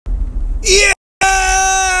Yeah!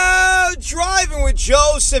 Driving with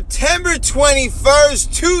Joe, September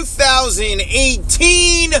 21st,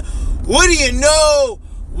 2018. What do you know?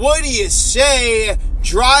 What do you say?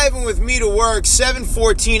 Driving with me to work,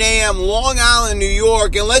 7:14 a.m., Long Island, New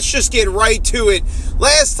York. And let's just get right to it.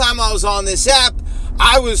 Last time I was on this app,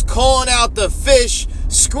 I was calling out the fish,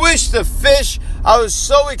 squish the fish. I was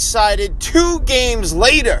so excited. 2 games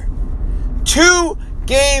later,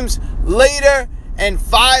 and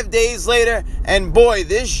 5 days later, and boy,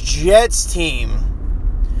 this Jets team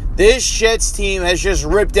has just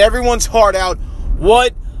ripped everyone's heart out.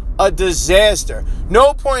 What a disaster.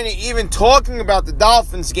 No point in even talking about the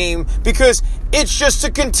Dolphins game because it's just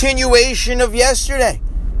a continuation of yesterday.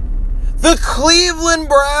 The Cleveland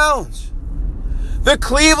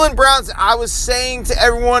Browns, I was saying to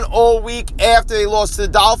everyone all week after they lost to the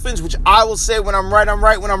Dolphins, which I will say when I'm right, I'm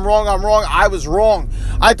right. When I'm wrong, I'm wrong. I was wrong.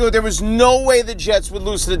 I thought there was no way the Jets would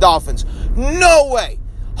lose to the Dolphins. No way.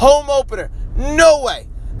 Home opener. No way.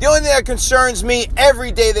 The only thing that concerns me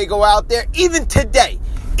every day they go out there, even today,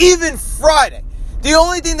 even Friday, the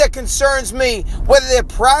only thing that concerns me, whether they're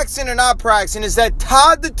practicing or not practicing, is that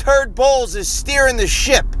Todd the Turd Bowles is steering the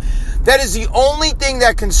ship. That is the only thing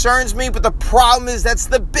that concerns me, but the problem is that's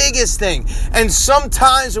the biggest thing. And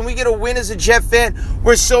sometimes when we get a win as a Jet fan,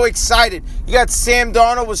 we're so excited. You got Sam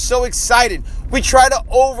Darnold was so excited. We try to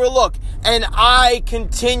overlook, and I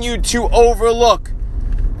continue to overlook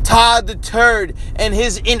Todd the Turd and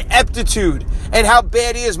his ineptitude and how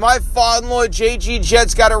bad he is. My father-in-law, J.G.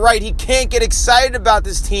 Jets, got it right. He can't get excited about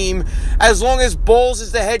this team as long as Bowles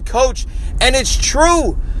is the head coach. And it's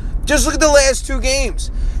true. Just look at the last 2 games.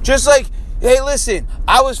 Just like, hey, listen,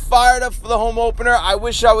 I was fired up for the home opener. I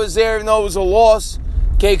wish I was there even though it was a loss.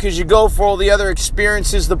 Okay, because you go for all the other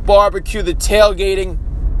experiences, the barbecue, the tailgating.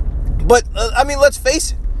 But, let's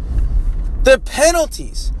face it. The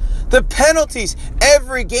penalties,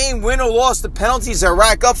 every game, win or loss, the penalties that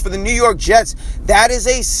rack up for the New York Jets, that is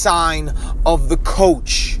a sign of the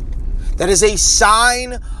coach. That is a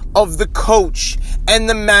sign of the coach and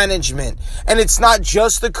the management. And it's not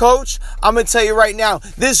just the coach. I'm going to tell you right now,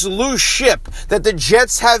 this loose ship that the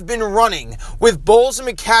Jets have been running with Bowles and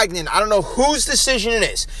Maccagnan, I don't know whose decision it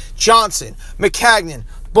is. Johnson, Maccagnan,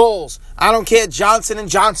 Bowles, I don't care, Johnson and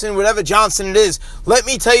Johnson, whatever Johnson it is. Let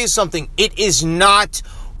me tell you something. It is not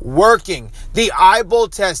working. The eyeball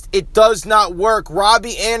test, it does not work.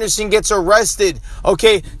 Robbie Anderson gets arrested,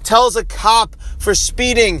 tells a cop for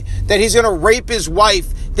speeding that he's going to rape his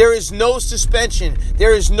wife. There is no suspension.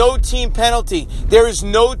 There is no team penalty. There is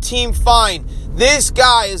no team fine. This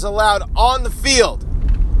guy is allowed on the field.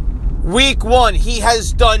 Week 1, he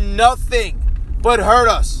has done nothing but hurt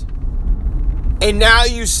us. And now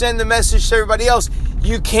you send the message to everybody else.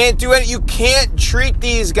 You can't do it. You can't treat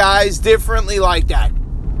these guys differently like that.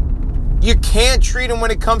 You can't treat them when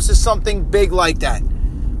it comes to something big like that.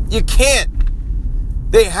 You can't.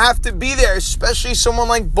 They have to be there, especially someone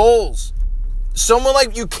like Bowles.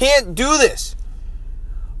 You can't do this.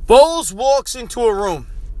 Bowles walks into a room.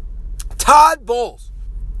 Todd Bowles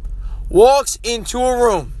walks into a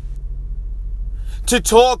room to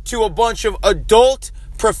talk to a bunch of adult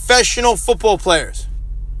professional football players.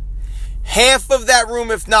 Half of that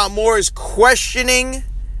room, if not more, is questioning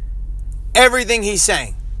everything he's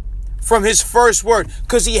saying from his first word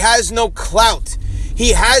because he has no clout.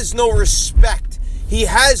 He has no respect. He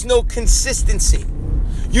has no consistency.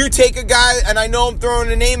 You take a guy, and I know I'm throwing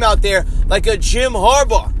a name out there, like a Jim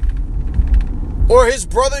Harbaugh or his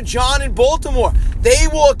brother John in Baltimore. They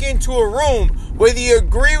walk into a room, whether you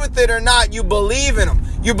agree with it or not, you believe in him.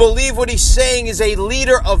 You believe what he's saying is a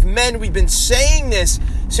leader of men. We've been saying this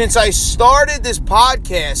since I started this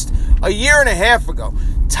podcast a year and a half ago.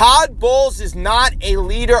 Todd Bowles is not a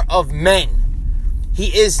leader of men.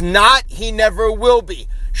 He is not. He never will be.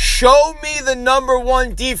 Show me the number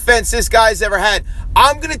 1 defense this guy's ever had.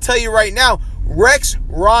 I'm going to tell you right now, Rex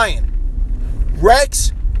Ryan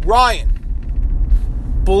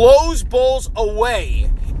blows Bowles away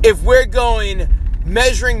if we're going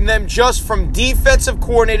measuring them just from defensive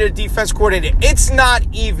coordinator to defense coordinator. It's not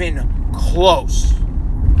even close.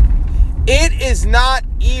 It is not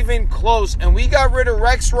even close. And we got rid of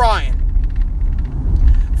Rex Ryan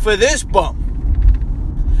for this bump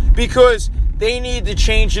because they need to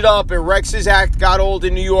change it up, and Rex's act got old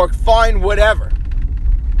in New York. Fine, whatever.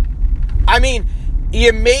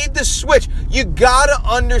 You made the switch. You gotta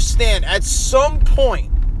understand, at some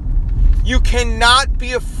point, you cannot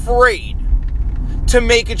be afraid to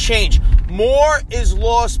make a change. More is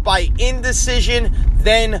lost by indecision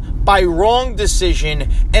than by wrong decision,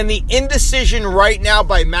 and the indecision right now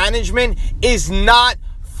by management is not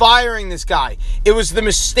firing this guy. It was the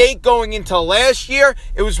mistake going into last year.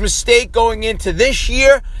 It was a mistake going into this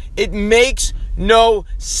year. It makes no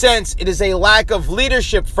sense. It is a lack of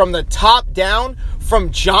leadership from the top down, from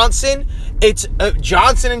Johnson. It's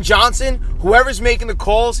Johnson & Johnson, whoever's making the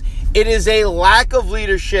calls. It is a lack of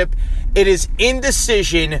leadership. It is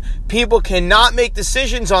indecision. People cannot make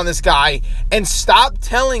decisions on this guy. And stop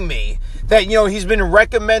telling me that, he's been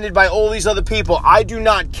recommended by all these other people. I do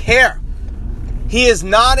not care. He is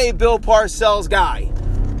not a Bill Parcells guy.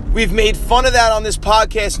 We've made fun of that on this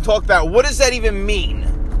podcast and talked about what does that even mean?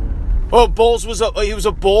 Well, Bowles he was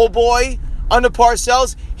a bowl boy under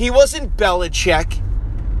Parcells. He wasn't Belichick.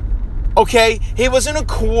 Okay? He wasn't a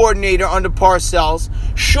coordinator under Parcells.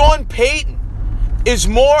 Sean Payton is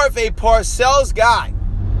more of a Parcells guy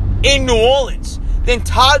in New Orleans than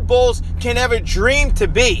Todd Bowles can ever dream to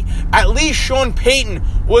be. At least Sean Payton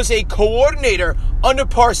was a coordinator under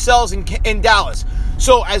Parcells in Dallas.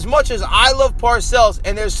 So as much as I love Parcells,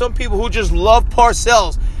 and there's some people who just love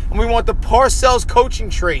Parcells, and we want the Parcells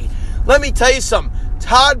coaching tree, let me tell you something.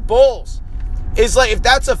 Todd Bowles is like, if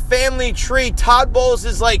that's a family tree, Todd Bowles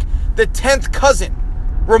is like the 10th cousin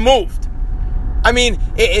removed. I mean,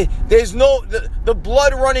 there's the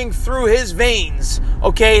blood running through his veins,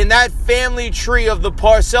 okay? And that family tree of the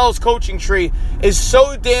Parcells coaching tree is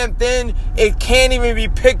so damn thin, it can't even be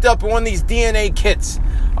picked up in one of these DNA kits,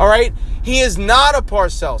 all right? He is not a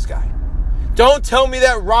Parcells guy. Don't tell me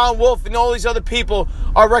that Ron Wolf and all these other people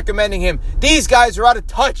are recommending him. These guys are out of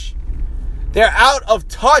touch. They're out of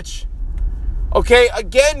touch. Okay,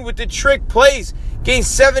 again with the trick plays. Gain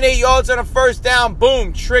 7-8 yards on a first down.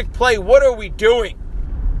 Boom, trick play. What are we doing?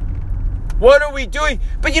 What are we doing?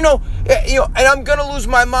 But and I'm going to lose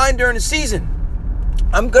my mind during the season.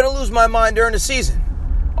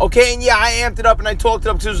 Okay, and yeah, I amped it up and I talked it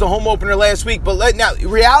up because it was the home opener last week. But now,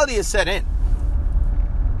 reality is set in.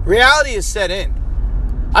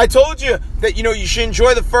 I told you that, you should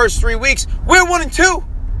enjoy the first 3 weeks. We're 1-2.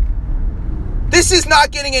 This is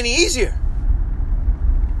not getting any easier.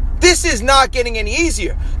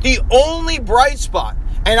 The only bright spot,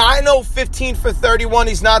 and I know 15 for 31,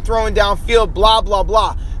 he's not throwing downfield, blah, blah,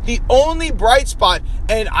 blah. The only bright spot,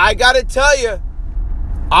 and I got to tell you,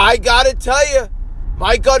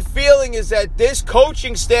 my gut feeling is that this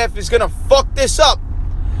coaching staff is going to fuck this up.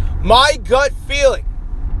 My gut feeling.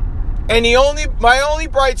 And my only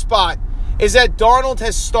bright spot is that Darnold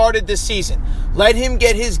has started the season. Let him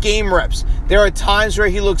get his game reps. There are times where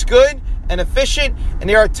he looks good and efficient, and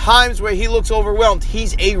there are times where he looks overwhelmed.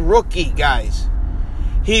 He's a rookie, guys.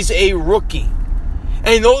 He's a rookie.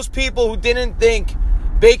 And those people who didn't think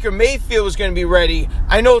Baker Mayfield was going to be ready,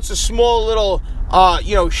 I know it's a small little,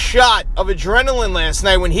 shot of adrenaline last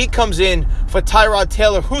night when he comes in for Tyrod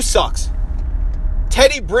Taylor, who sucks.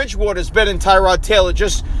 Teddy Bridgewater's better than Tyrod Taylor,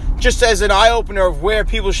 just as an eye-opener of where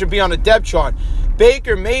people should be on a depth chart.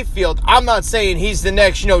 Baker Mayfield, I'm not saying he's the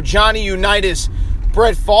next, Johnny Unitas,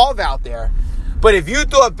 Brett Favre out there. But if you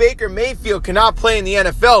thought Baker Mayfield cannot play in the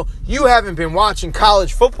NFL, you haven't been watching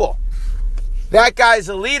college football. That guy's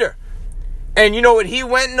a leader. And you know what? He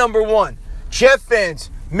went number one. Jet fans,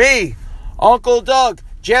 me, Uncle Doug,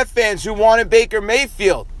 Jet fans who wanted Baker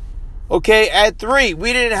Mayfield. Okay, at 3.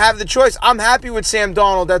 We didn't have the choice. I'm happy with Sam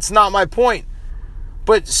Darnold. That's not my point.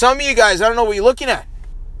 But some of you guys, I don't know what you're looking at.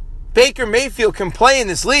 Baker Mayfield can play in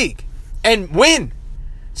this league and win.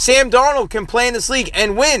 Sam Darnold can play in this league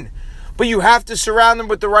and win. But you have to surround them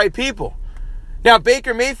with the right people. Now,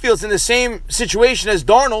 Baker Mayfield's in the same situation as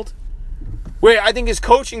Darnold, where I think his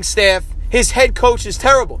coaching staff, his head coach is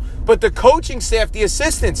terrible. But the coaching staff, the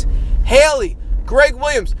assistants, Haley, Greg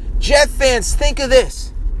Williams, Jet fans, think of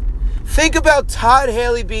this. Think about Todd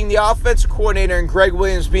Haley being the offensive coordinator and Greg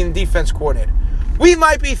Williams being the defense coordinator. We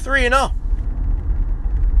might be 3-0.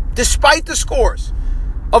 Despite the scores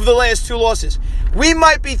of the last 2 losses. We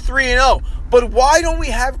might be 3-0. But why don't we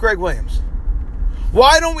have Greg Williams?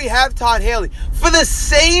 Why don't we have Todd Haley? For the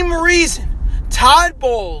same reason Todd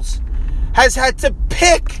Bowles has had to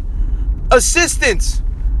pick assistants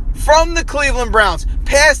from the Cleveland Browns,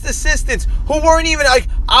 past assistants who weren't even like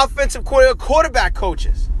offensive quarterback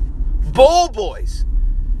coaches. Bowl boys.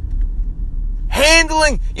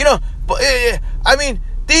 Handling,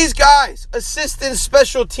 these guys, assistant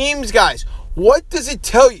special teams guys, what does it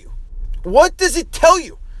tell you?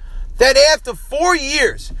 That after 4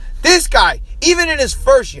 years, this guy, even in his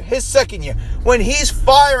first year, his second year, when he's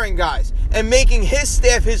firing guys and making his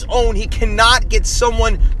staff his own, he cannot get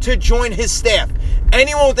someone to join his staff.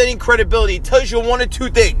 Anyone with any credibility, it tells you one of two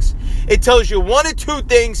things. I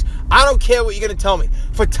don't care what you're going to tell me.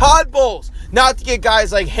 For Todd Bowles not to get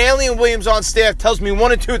guys like Haley and Williams on staff tells me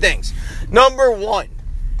one of two things. Number one,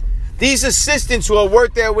 These assistants who are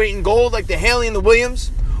worth their weight in gold, like the Haley and the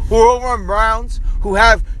Williams, who are over on Browns, who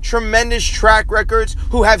have tremendous track records,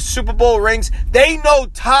 who have Super Bowl rings, they know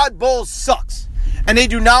Todd Bowles sucks. And they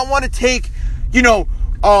do not want to take,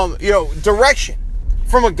 direction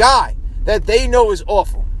from a guy that they know is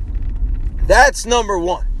awful. That's number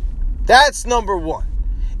one.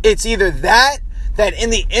 It's either that in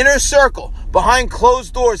the inner circle, behind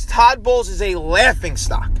closed doors, Todd Bowles is a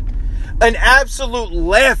laughingstock. An absolute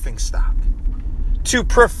laughingstock to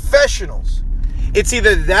professionals. It's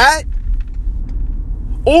either that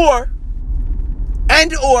or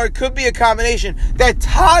it could be a combination that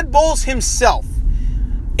Todd Bowles himself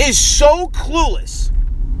is so clueless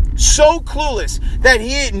that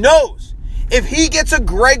he knows if he gets a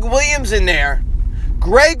Greg Williams in there,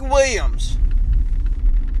 Greg Williams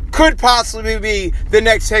could possibly be the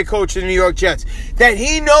next head coach of the New York Jets. That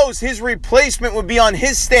he knows his replacement would be on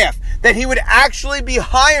his staff. That he would actually be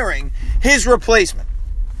hiring his replacement.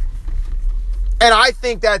 And I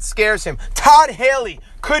think that scares him. Todd Haley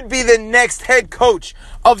could be the next head coach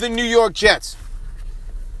of the New York Jets.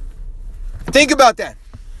 Think about that.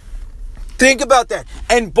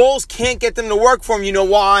 And Bowles can't get them to work for him. You know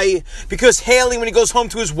why? Because Haley, when he goes home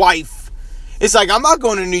to his wife, is like, I'm not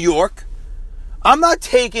going to New York. I'm not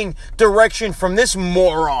taking direction from this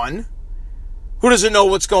moron who doesn't know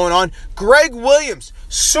what's going on. Greg Williams,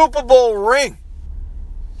 Super Bowl ring.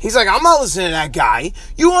 He's like, I'm not listening to that guy.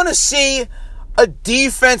 You want to see a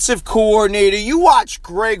defensive coordinator? You watch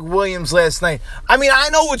Greg Williams last night. I mean, I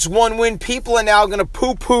know it's one win. People are now going to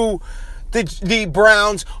poo-poo the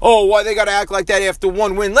Browns. Oh, why they got to act like that after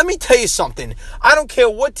one win? Let me tell you something. I don't care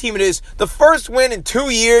what team it is. The first win in 2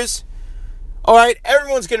 years, all right,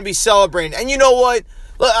 everyone's going to be celebrating. And you know what?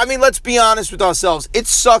 I mean, let's be honest with ourselves. It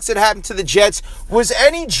sucks it happened to the Jets. Was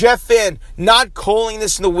any Jet fan not calling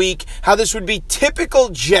this in the week, how this would be typical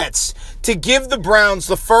Jets to give the Browns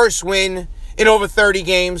the first win in over 30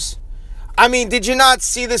 games? I mean, did you not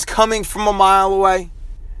see this coming from a mile away?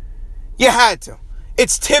 You had to.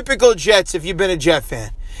 It's typical Jets if you've been a Jet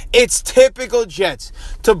fan. It's typical Jets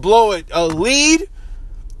to blow a lead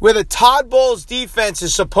where the Todd Bowles defense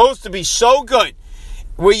is supposed to be so good,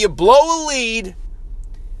 where you blow a lead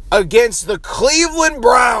against the Cleveland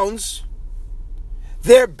Browns,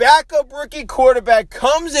 their backup rookie quarterback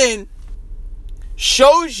comes in,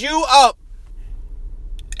 shows you up,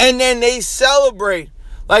 and then they celebrate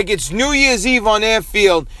like it's New Year's Eve on their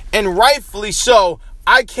field, and rightfully so.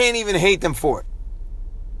 I can't even hate them for it.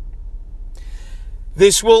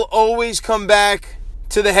 This will always come back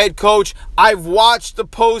to the head coach. I've watched the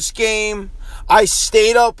post game. I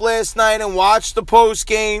stayed up last night and watched the post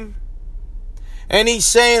game. And he's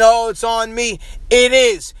saying, oh, it's on me. It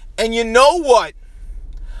is. And you know what?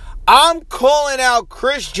 I'm calling out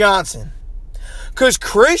Chris Johnson. Because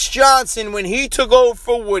Chris Johnson, when he took over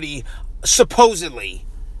for Woody, supposedly,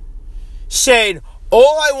 said,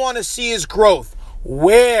 all I want to see is growth.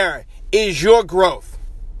 Where is your growth?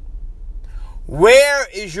 Where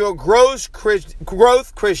is your growth,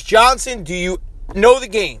 Chris Johnson? Do you know the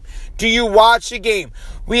game? Do you watch the game?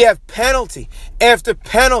 We have penalty after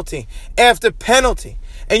penalty after penalty.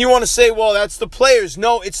 And you want to say, well, that's the players.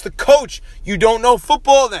 No, it's the coach. You don't know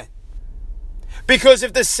football then. Because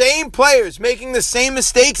if the same player's making the same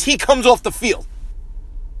mistakes, he comes off the field.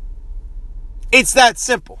 It's that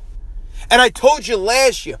simple. And I told you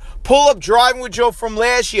last year, pull up Driving with Joe from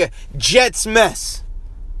last year, Jets mess.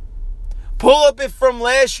 Pull up it from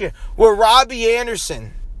last year where Robbie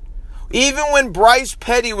Anderson, even when Bryce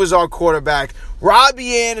Petty was our quarterback,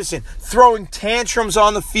 Robbie Anderson throwing tantrums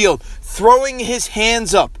on the field, throwing his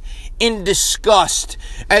hands up in disgust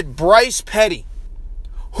at Bryce Petty.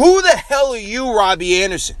 Who the hell are you, Robbie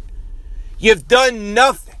Anderson? You've done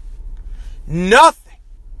nothing. Nothing.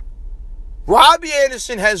 Robbie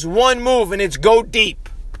Anderson has one move, and it's go deep.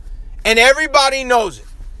 And everybody knows it.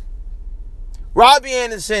 Robbie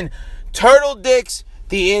Anderson turtle dicks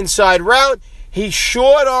the inside route. He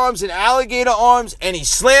short arms and alligator arms, and he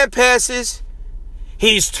slam passes.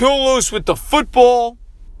 He's too loose with the football.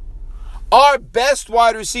 Our best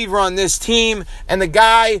wide receiver on this team, and the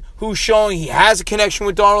guy who's showing he has a connection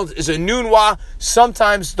with Darnold, is Enunwa.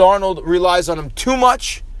 Sometimes Darnold relies on him too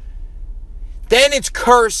much. Then it's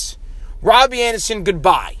Curse. Robbie Anderson,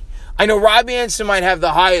 goodbye. I know Robbie Anderson might have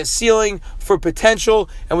the highest ceiling for potential,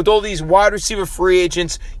 and with all these wide receiver free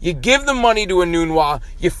agents, you give the money to Enunwa,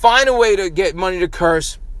 you find a way to get money to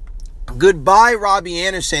Curse. Goodbye, Robbie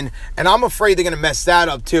Anderson, and I'm afraid they're going to mess that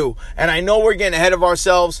up too. And I know we're getting ahead of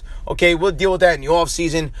ourselves. Okay, we'll deal with that in the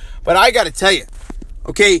offseason. But I got to tell you,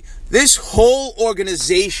 okay, this whole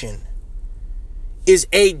organization is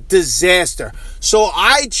a disaster. So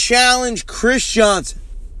I challenge Chris Johnson.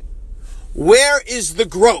 Where is the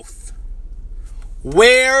growth?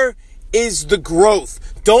 Where is the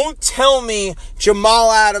growth? Don't tell me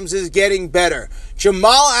Jamal Adams is getting better.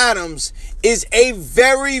 Jamal Adams is a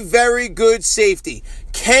very, very good safety.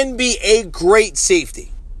 Can be a great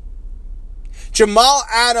safety. Jamal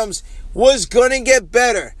Adams was going to get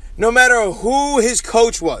better no matter who his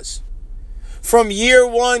coach was. From year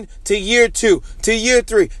 1 to year 2 to year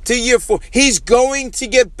 3 to year 4. He's going to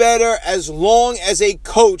get better as long as a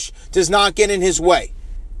coach does not get in his way.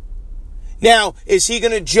 Now, is he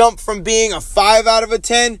going to jump from being a 5 out of a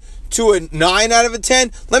 10 to a 9 out of a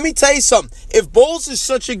 10? Let me tell you something. If Bowles is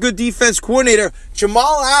such a good defense coordinator,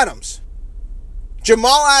 Jamal Adams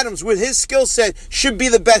with his skill set should be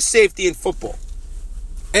the best safety in football.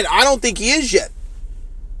 And I don't think he is yet.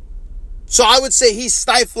 So I would say he's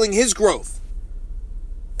stifling his growth.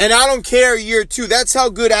 And I don't care year 2. That's how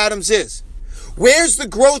good Adams is. Where's the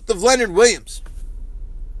growth of Leonard Williams?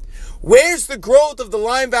 Where's the growth of the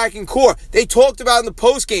linebacking core? They talked about in the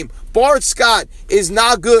postgame. Bart Scott is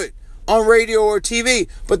not good on radio or TV,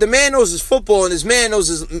 but the man knows his football and his man knows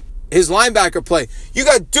his linebacker play. You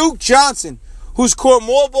got Duke Johnson, who's scored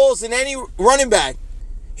more balls than any running back.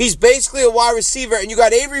 He's basically a wide receiver. And you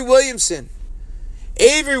got Avery Williamson,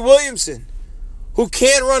 who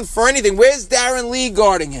can't run for anything. Where's Darren Lee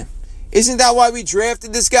guarding him? Isn't that why we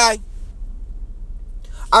drafted this guy?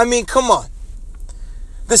 I mean, come on.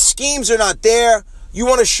 The schemes are not there. You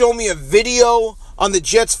want to show me a video on the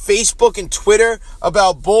Jets' Facebook and Twitter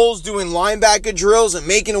about Bowles doing linebacker drills and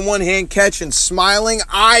making a one-hand catch and smiling?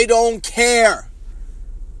 I don't care.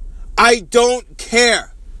 I don't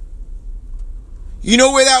care. You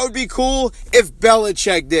know where that would be cool? If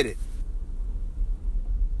Belichick did it.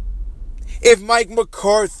 If Mike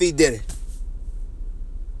McCarthy did it.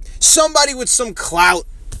 Somebody with some clout.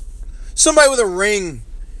 Somebody with a ring.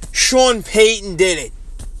 Sean Payton did it.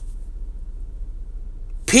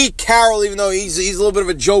 Pete Carroll, even though he's a little bit of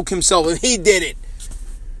a joke himself, and he did it.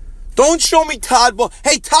 Don't show me Todd Bowles.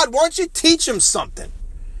 Hey, Todd, why don't you teach him something?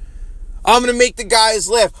 I'm going to make the guys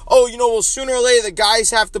laugh. Oh, well, sooner or later, the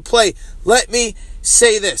guys have to play. Let me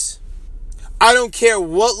say this. I don't care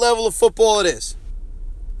what level of football it is.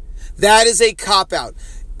 That is a cop-out.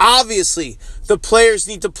 Obviously, the players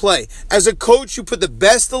need to play. As a coach, you put the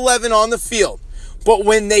best 11 on the field. But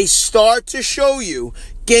when they start to show you,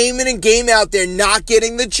 game in and game out, they're not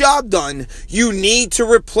getting the job done, you need to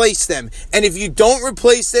replace them. And if you don't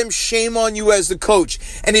replace them, shame on you as the coach.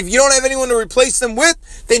 And if you don't have anyone to replace them with,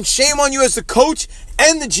 then shame on you as the coach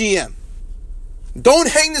and the GM. Don't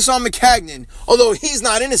hang this on Maccagnan, although he's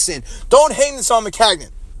not innocent. Don't hang this on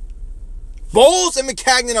Maccagnan. Bowles and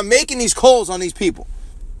Maccagnan are making these calls on these people.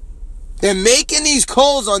 They're making these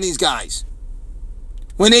calls on these guys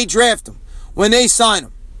when they draft them, when they sign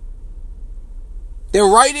them. They're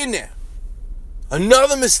right in there.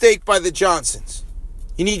 Another mistake by the Johnsons.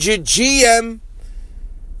 You need your GM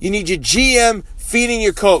feeding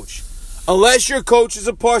your coach. Unless your coach is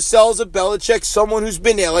a Parcells, a Belichick, someone who's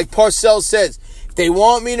been there. Like Parcells says, if they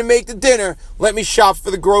want me to make the dinner, let me shop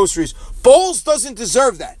for the groceries. Bowles doesn't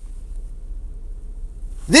deserve that.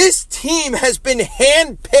 This team has been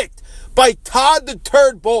handpicked by Todd the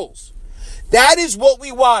Turd Bowles. That is what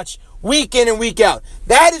we watch week in and week out.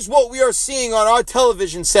 That is what we are seeing on our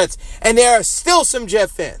television sets. And there are still some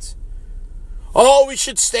Jet fans. Oh, we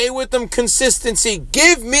should stay with them. Consistency.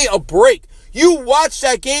 Give me a break. You watched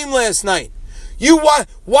that game last night. You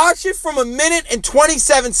watch it from 1 minute and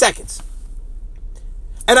 27 seconds.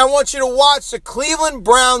 And I want you to watch the Cleveland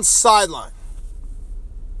Browns sideline.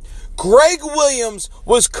 Greg Williams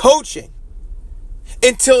was coaching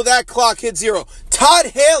until that clock hit 0. Todd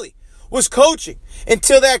Haley was coaching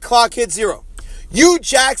until that clock hit 0. Hugh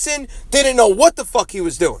Jackson didn't know what the fuck he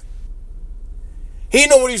was doing. He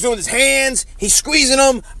didn't know what he was doing with his hands. He's squeezing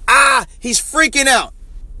them. He's freaking out.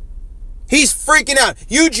 He's freaking out.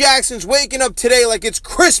 Hugh Jackson's waking up today like it's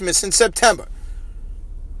Christmas in September.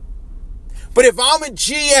 But if I'm a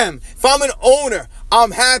GM, if I'm an owner,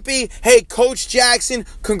 I'm happy. Hey, Coach Jackson,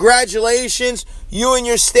 congratulations. You and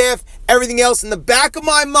your staff, everything else. In the back of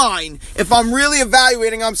my mind, if I'm really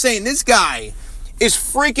evaluating, I'm saying this guy is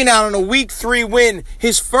freaking out on a week 3 win,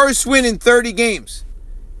 his first win in 30 games.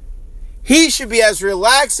 He should be as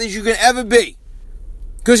relaxed as you can ever be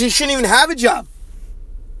because he shouldn't even have a job.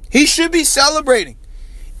 He should be celebrating.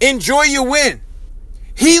 Enjoy your win.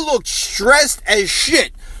 He looked stressed as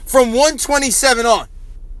shit from 127 on,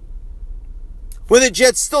 when the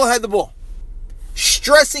Jets still had the ball.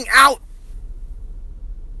 Stressing out.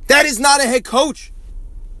 That is not a head coach.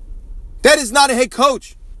 That is not a head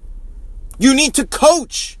coach. You need to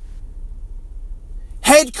coach.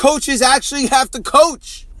 Head coaches actually have to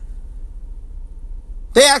coach.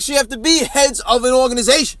 They actually have to be heads of an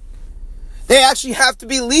organization. They actually have to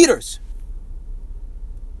be leaders.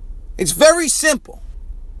 It's very simple.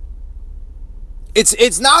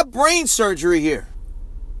 It's not brain surgery here.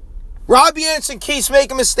 Robbie Anderson keeps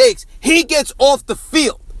making mistakes. He gets off the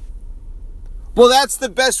field. Well, that's the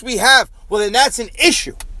best we have. Well, then that's an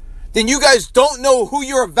issue. Then you guys don't know who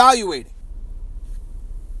you're evaluating.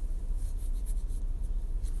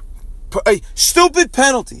 Stupid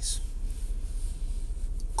penalties.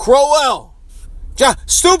 Crowell.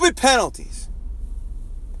 Stupid penalties.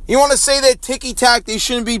 You want to say that ticky-tack, they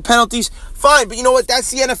shouldn't be penalties? Fine, but you know what?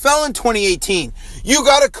 That's the NFL in 2018. You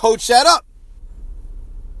got to coach that up.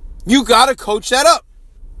 You got to coach that up.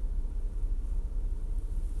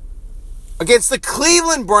 Against the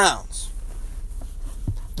Cleveland Browns.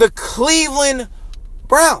 The Cleveland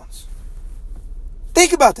Browns.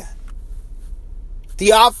 Think about that. The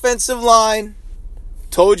offensive line,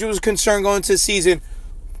 told you was concerned going into the season.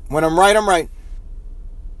 When I'm right, I'm right.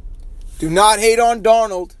 Do not hate on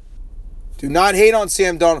Darnold. Do not hate on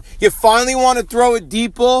Sam Darnold. You finally want to throw a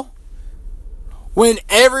deep ball when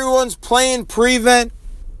everyone's playing prevent,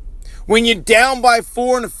 when you're down by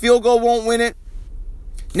 4 and the field goal won't win it.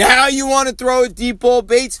 Now you want to throw a deep ball,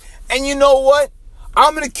 Bates. And you know what?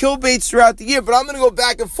 I'm going to kill Bates throughout the year, but I'm going to go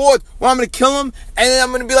back and forth where I'm going to kill him, and then I'm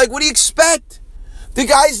going to be like, what do you expect? The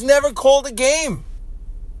guy's never called a game.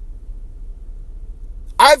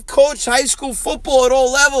 I've coached high school football at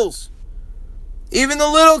all levels. Even the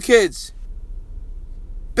little kids.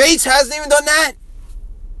 Bates hasn't even done that.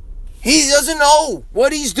 He doesn't know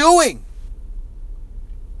what he's doing.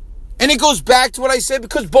 And it goes back to what I said,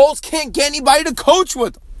 because Bowles can't get anybody to coach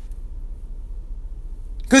with him.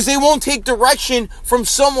 Because they won't take direction from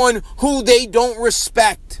someone who they don't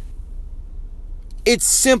respect. It's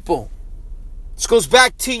simple. This goes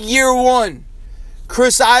back to year one.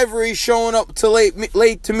 Chris Ivory showing up to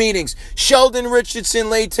late to meetings. Sheldon Richardson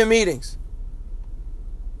late to meetings.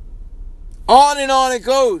 On and on it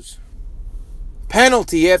goes.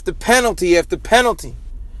 Penalty after penalty after penalty.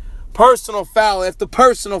 Personal foul after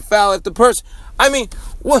personal foul after I mean,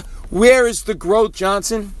 where is the growth,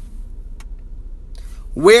 Johnson?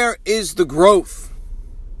 Where is the growth?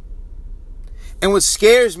 And what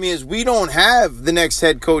scares me is we don't have the next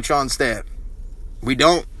head coach on staff. We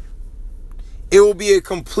don't. It will be a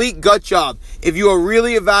complete gut job. If you are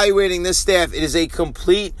really evaluating this staff, it is a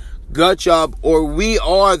complete gut job, or we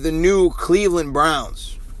are the new Cleveland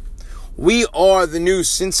Browns. We are the new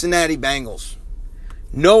Cincinnati Bengals.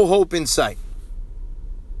 No hope in sight.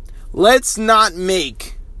 Let's not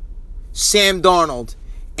make Sam Darnold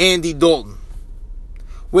Andy Dalton,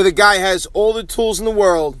 where the guy has all the tools in the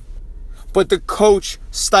world, but the coach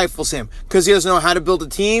stifles him because he doesn't know how to build a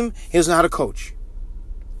team. He doesn't know how to coach.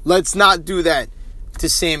 Let's not do that to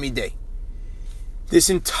Sammy Day. This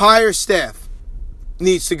entire staff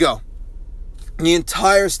needs to go. The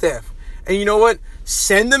entire staff. And you know what?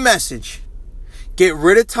 Send a message. Get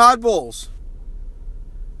rid of Todd Bowles.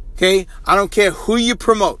 Okay? I don't care who you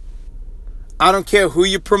promote. I don't care who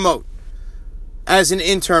you promote. As an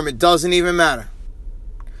interim, it doesn't even matter.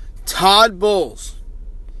 Todd Bowles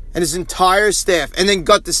and his entire staff, and then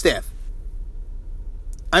gut the staff.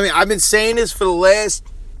 I mean, I've been saying this for the last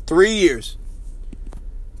 3 years.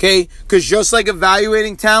 Okay? Because just like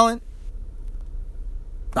evaluating talent,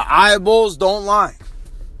 the eyeballs don't lie.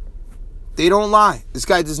 They don't lie. This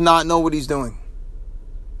guy does not know what he's doing.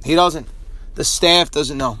 He doesn't. The staff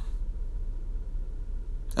doesn't know.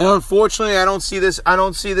 And unfortunately, I don't see this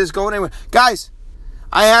going anywhere. Guys,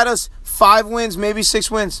 I had us 5 wins, maybe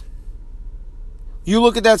 6 wins. You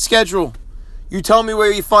look at that schedule. You tell me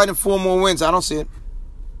where you're finding 4 more wins. I don't see it.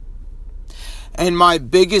 And my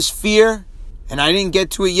biggest fear, and I didn't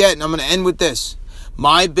get to it yet, and I'm going to end with this.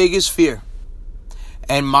 My biggest fear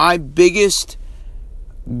and my biggest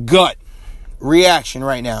gut reaction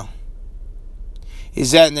right now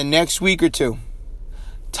is that in the next week or two,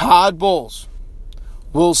 Todd Bowles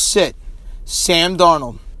will sit Sam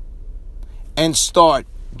Darnold and start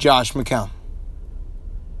Josh McCown.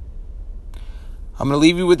 I'm going to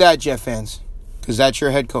leave you with that, Jet fans, because that's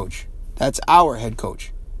your head coach. That's our head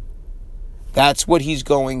coach. That's what he's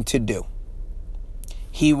going to do.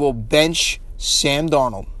 He will bench Sam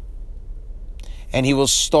Darnold, and he will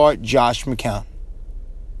start Josh McCown.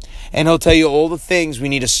 And he'll tell you all the things. We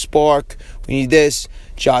need a spark. We need this.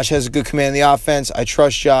 Josh has a good command of the offense. I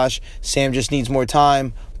trust Josh. Sam just needs more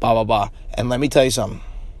time. Blah, blah, blah. And let me tell you something.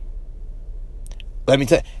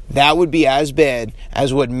 That would be as bad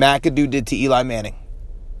as what McAdoo did to Eli Manning.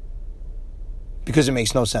 Because it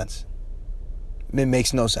makes no sense. It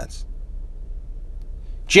makes no sense.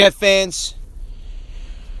 Jet fans,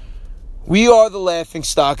 we are the laughing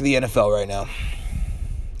stock of the NFL right now.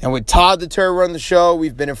 And with Todd the Turd running the show,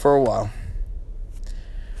 we've been in for a while.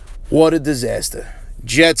 What a disaster.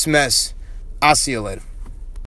 Jets mess. I'll see you later.